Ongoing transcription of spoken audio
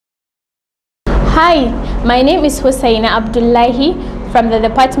Hi, my name is Hussaina Abdullahi from the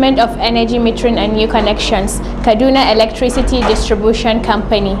Department of Energy Metering and New Connections, Kaduna Electricity Distribution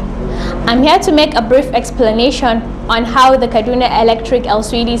Company. I'm here to make a brief explanation on how the Kaduna Electric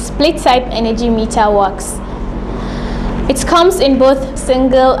LCD split-type energy meter works. It comes in both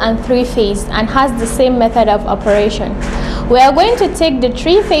single and three-phase and has the same method of operation. We are going to take the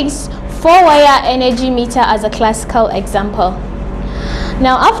three-phase 4-wire energy meter as a classical example.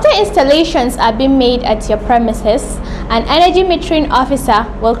 Now, after installations are being made at your premises, an energy metering officer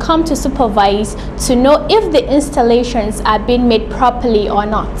will come to supervise to know if the installations are being made properly or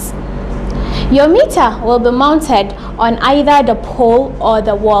not. Your meter will be mounted on either the pole or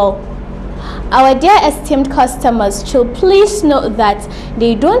the wall. Our dear esteemed customers should please note that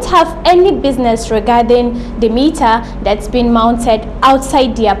they don't have any business regarding the meter that's been mounted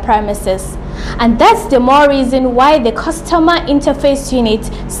outside their premises. And that's the more reason why the customer interface unit,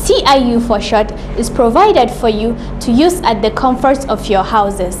 CIU for short, is provided for you to use at the comfort of your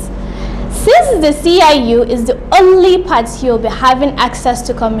houses. Since the CIU is the only part you'll be having access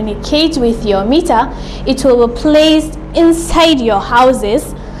to communicate with your meter, it will be placed inside your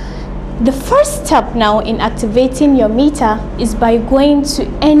houses. The first step now in activating your meter is by going to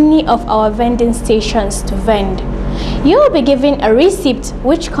any of our vending stations to vend. You will be given a receipt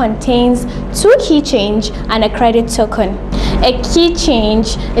which contains 2 key change and a credit token. A key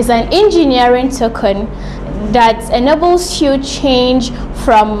change is an engineering token that enables you change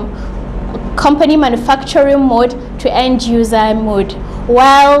from company manufacturing mode to end user mode,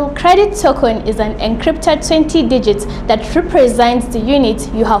 while credit token is an encrypted 20 digits that represents the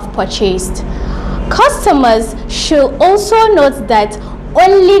unit you have purchased. Customers should also note that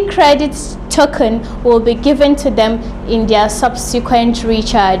only credit token will be given to them in their subsequent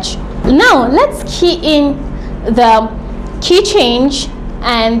recharge. Now let's key in the key change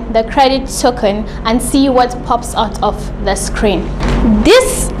and the credit token and see what pops out of the screen.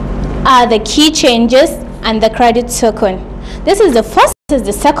 These are the key changes and the credit token. This is the first, this is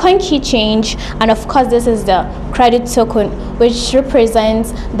the second key change, and of course this is the credit token, which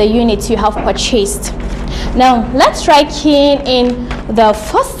represents the unit you have purchased. Now let's try keying in the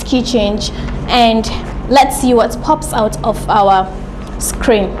first key change and let's see what pops out of our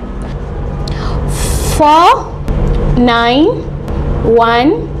screen. 4 9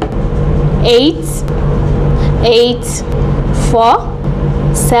 1 8 8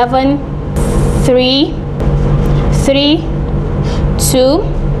 4 7 3 3 2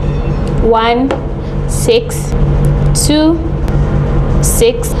 1 6 2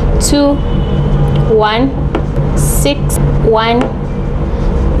 6 2 1 6 1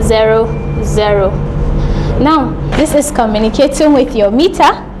 0 0. Now this is communicating with your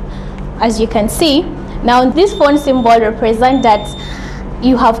meter, as you can see. Now this phone symbol represents that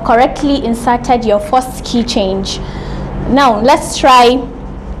you have correctly inserted your first key change. Now let's try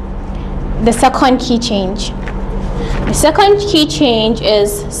the second key change. The second key change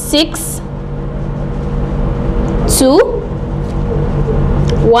is 6 2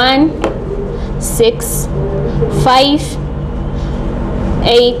 1 6 5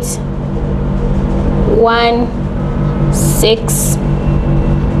 8 1 6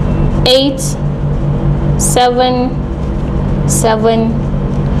 8 7 7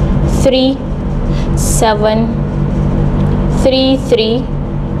 3 7 3 3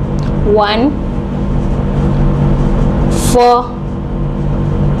 1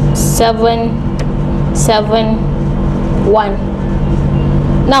 4 7 7 1.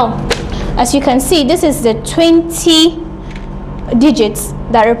 Now, as you can see, this is the 20 digits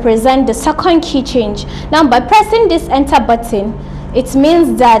that represent the second key change. Now, by pressing this enter button, it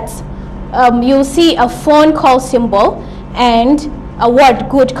means that you'll see a phone call symbol and a word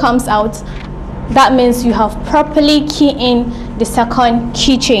good comes out. That means you have properly keyed in the second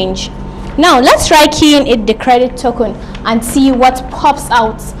key change. Now let's try keying in the credit token and see what pops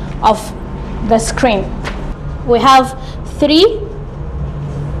out of the screen. We have 3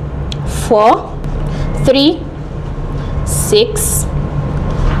 4 3 6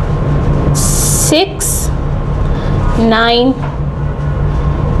 6 9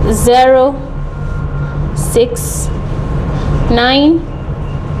 0 6 9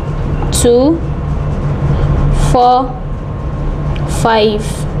 2 4 5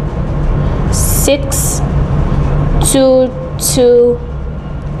 6 2 2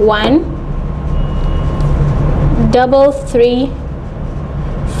 1 double 3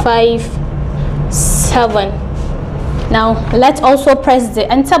 5 7. Now let's also press the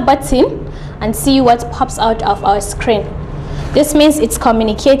enter button and see what pops out of our screen. This means it's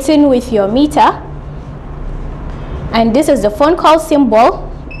communicating with your meter, and this is the phone call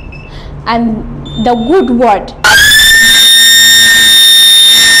symbol, and the good word.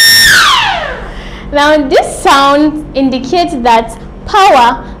 Now this sound indicates that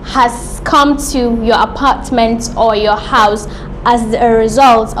power has come to your apartment or your house as a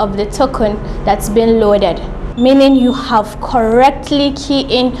result of the token that's been loaded, meaning you have correctly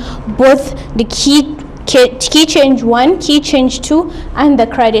keyed in both the key change 1, key change 2, and the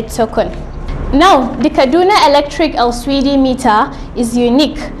credit token. Now the Kaduna electric LCD meter is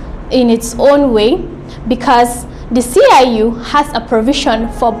unique in its own way because the CIU has a provision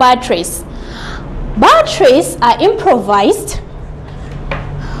for batteries. Batteries are improvised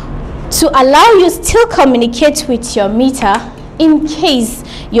to allow you still communicate with your meter in case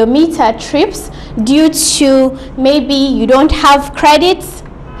your meter trips due to maybe you don't have credits,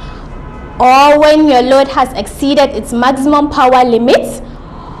 or when your load has exceeded its maximum power limit,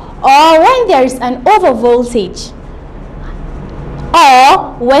 or when there is an overvoltage,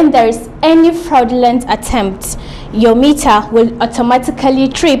 or when there is any fraudulent attempt. Your meter will automatically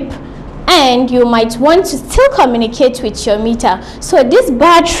trip and you might want to still communicate with your meter. So these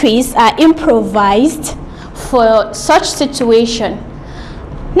batteries are improvised for such situation.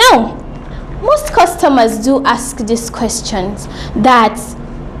 Now, most customers do ask these questions that,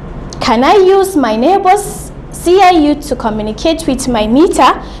 can I use my neighbor's CIU to communicate with my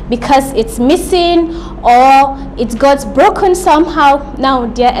meter because it's missing or it got broken somehow? Now,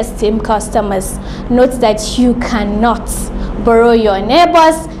 dear esteemed customers, note that you cannot borrow your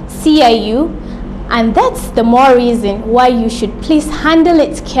neighbor's CIU, and that's the more reason why you should please handle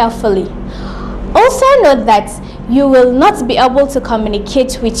it carefully. Also note that you will not be able to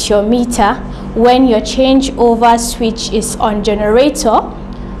communicate with your meter when your changeover switch is on generator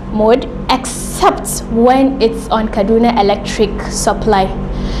mode, except when it's on Kaduna electric supply.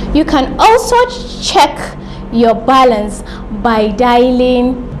 You can also check your balance by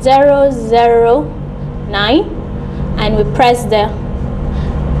dialing 009 and we press the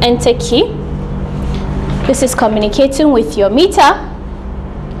enter key. This is communicating with your meter.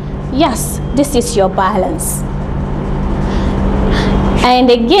 Yes, this is your balance. And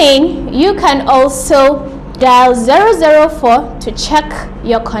again, you can also dial 004 to check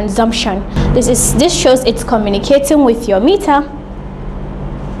your consumption. This shows it's communicating with your meter,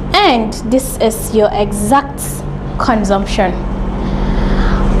 and this is your exact consumption.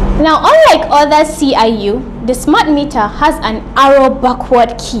 Now, unlike other CIU, the smart meter has an arrow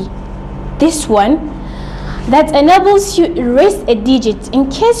backward key, this one, that enables you to erase a digit in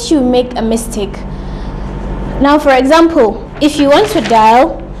case you make a mistake. Now, for example, if you want to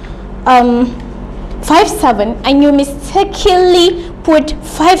dial 57 and you mistakenly put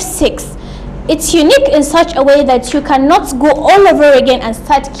 56, it's unique in such a way that you cannot go all over again and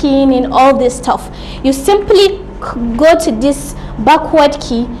start keying in all this stuff. You simply go to this backward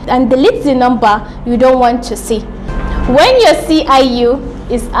key and delete the number you don't want to see. When your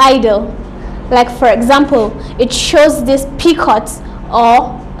CIU is idle, like for example, it shows this picot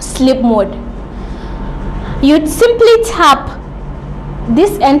or sleep mode, you'd simply tap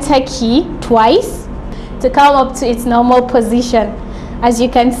this enter key twice to come up to its normal position. As you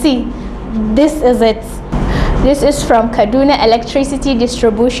can see, this is it. This is from Kaduna Electricity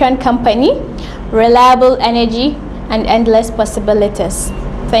Distribution Company. Reliable energy and endless possibilities.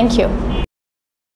 Thank you.